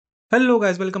Hello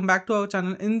guys, welcome back to our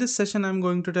channel. In this session, I'm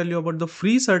going to tell you about the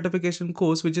free certification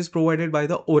course which is provided by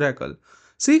the Oracle.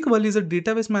 SQL is a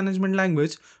database management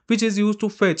language which is used to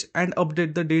fetch and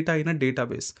update the data in a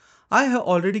database. I have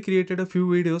already created a few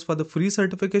videos for the free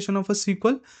certification of a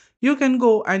SQL. You can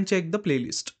go and check the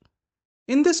playlist.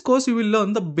 In this course, you will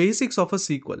learn the basics of a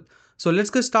SQL. So let's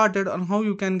get started on how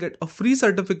you can get a free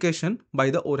certification by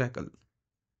the Oracle.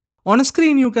 On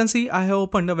screen, you can see I have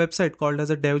opened a website called as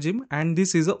a DevGym, and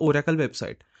this is a Oracle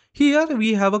website. Here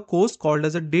we have a course called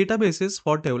as a Databases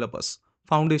for Developers,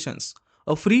 Foundations,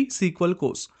 a free SQL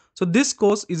course. So this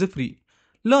course is a free.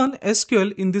 Learn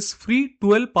SQL in this free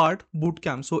 12-part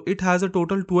bootcamp. So it has a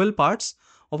total 12 parts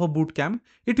of a bootcamp.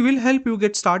 It will help you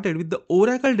get started with the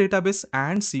Oracle database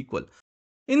and SQL.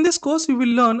 In this course, you will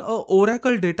learn a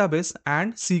Oracle database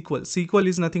and SQL. SQL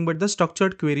is nothing but the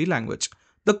structured query language.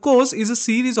 The course is a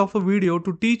series of a video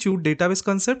to teach you database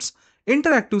concepts,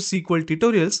 interactive SQL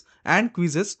tutorials, and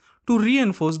quizzes to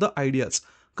reinforce the ideas.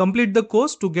 Complete the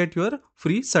course to get your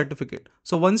free certificate.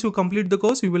 So once you complete the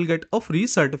course, you will get a free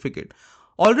certificate.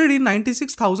 Already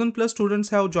 96,000 plus students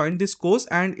have joined this course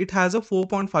and it has a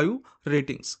 4.5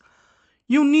 ratings.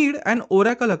 You need an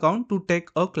Oracle account to take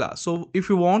a class. So if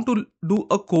you want to do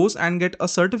a course and get a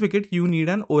certificate, you need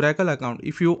an Oracle account.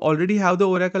 If you already have the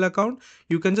Oracle account,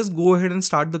 you can just go ahead and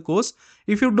start the course.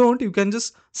 If you don't, you can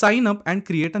just sign up and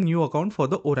create a new account for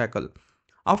the Oracle.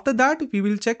 After that, we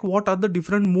will check what are the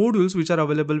different modules which are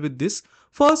available with this.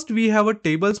 First, we have a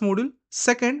tables module.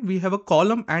 Second, we have a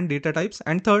column and data types.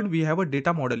 And third, we have a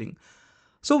data modeling.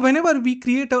 So whenever we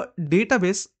create a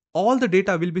database, all the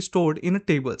data will be stored in a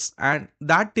tables and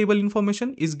that table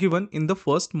information is given in the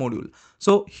first module.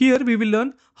 So here we will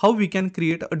learn how we can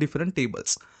create a different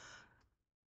tables.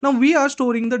 Now we are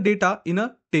storing the data in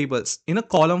a tables in a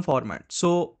column format.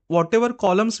 So whatever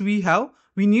columns we have,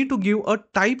 we need to give a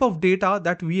type of data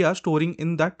that we are storing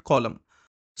in that column.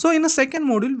 So in a second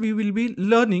module, we will be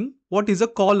learning what is a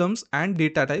columns and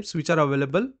data types which are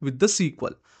available with the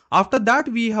SQL. After that,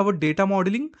 we have a data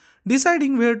modeling,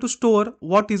 deciding where to store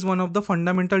what is one of the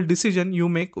fundamental decision you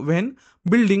make when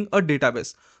building a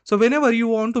database. So whenever you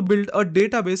want to build a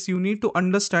database, you need to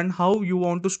understand how you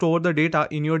want to store the data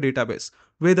in your database,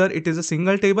 whether it is a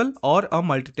single table or a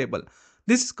multi-table.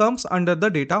 This comes under the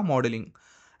data modeling.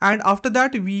 And after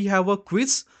that, we have a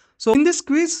quiz. So in this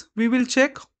quiz, we will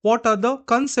check what are the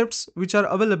concepts which are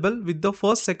available with the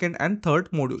first, second and third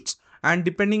modules. And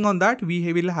depending on that,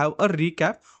 we will have a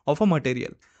recap of a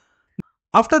material.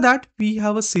 After that, we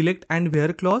have a select and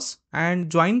where clause and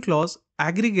join clause,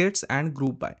 aggregates and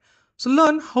group by. So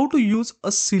learn how to use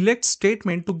a select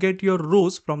statement to get your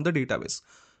rows from the database.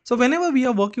 So whenever we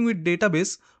are working with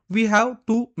database, we have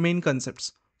two main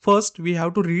concepts. First, we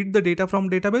have to read the data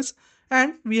from database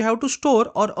and we have to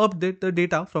store or update the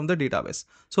data from the database.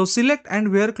 So select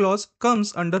and where clause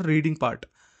comes under reading part.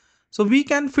 So we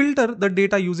can filter the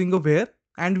data using a where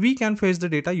and we can fetch the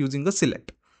data using a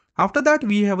select. After that,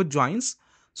 we have a joins.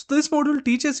 So this module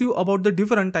teaches you about the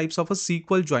different types of a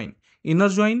SQL join: inner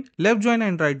join, left join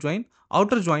and right join,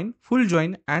 outer join, full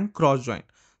join and cross join.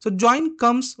 So join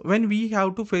comes when we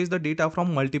have to fetch the data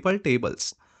from multiple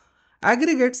tables.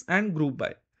 Aggregates and group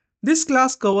by. This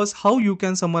class covers how you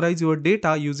can summarize your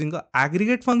data using an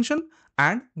aggregate function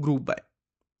and group by.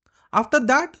 After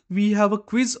that, we have a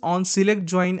quiz on select,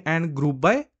 join and group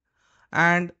by.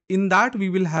 And in that, we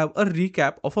will have a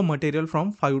recap of a material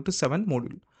from 5 to 7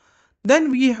 module.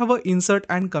 Then we have a insert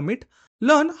and commit.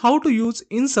 Learn how to use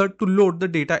insert to load the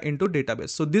data into database.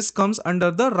 So this comes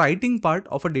under the writing part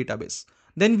of a database.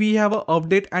 Then we have a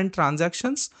update and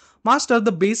transactions. Master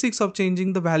the basics of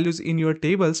changing the values in your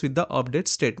tables with the update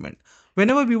statement.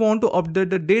 Whenever we want to update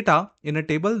the data in a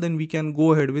table, then we can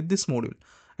go ahead with this module.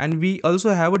 And we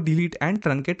also have a delete and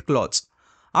truncate clause.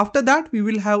 After that, we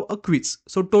will have a quiz.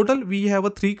 So total, we have a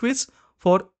 3 quiz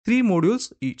for 3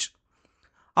 modules each.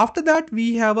 After that,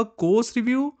 we have a course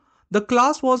review. The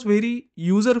class was very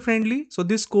user friendly. So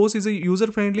this course is a user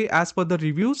friendly as per the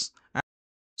reviews.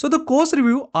 So the course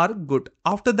review are good.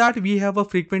 After that, we have a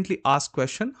frequently asked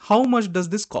question. How much does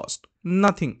this cost?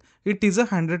 Nothing. It is a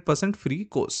 100% free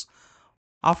course.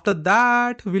 After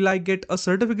that, will I get a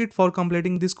certificate for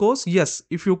completing this course? Yes,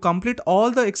 if you complete all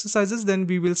the exercises, then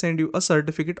we will send you a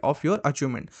certificate of your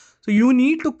achievement. So you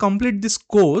need to complete this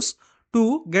course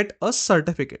to get a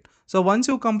certificate. So once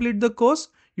you complete the course,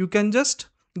 you can just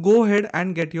go ahead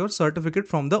and get your certificate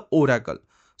from the Oracle.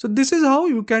 So this is how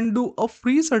you can do a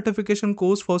free certification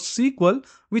course for SQL,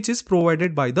 which is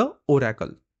provided by the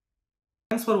Oracle.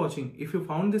 Thanks for watching. If you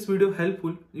found this video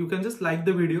helpful, you can just like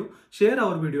the video, share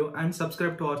our video and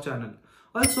subscribe to our channel.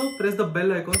 Also press the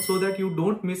bell icon so that you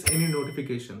don't miss any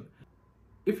notification.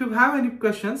 If you have any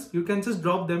questions, you can just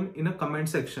drop them in a comment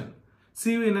section.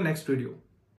 See you in the next video.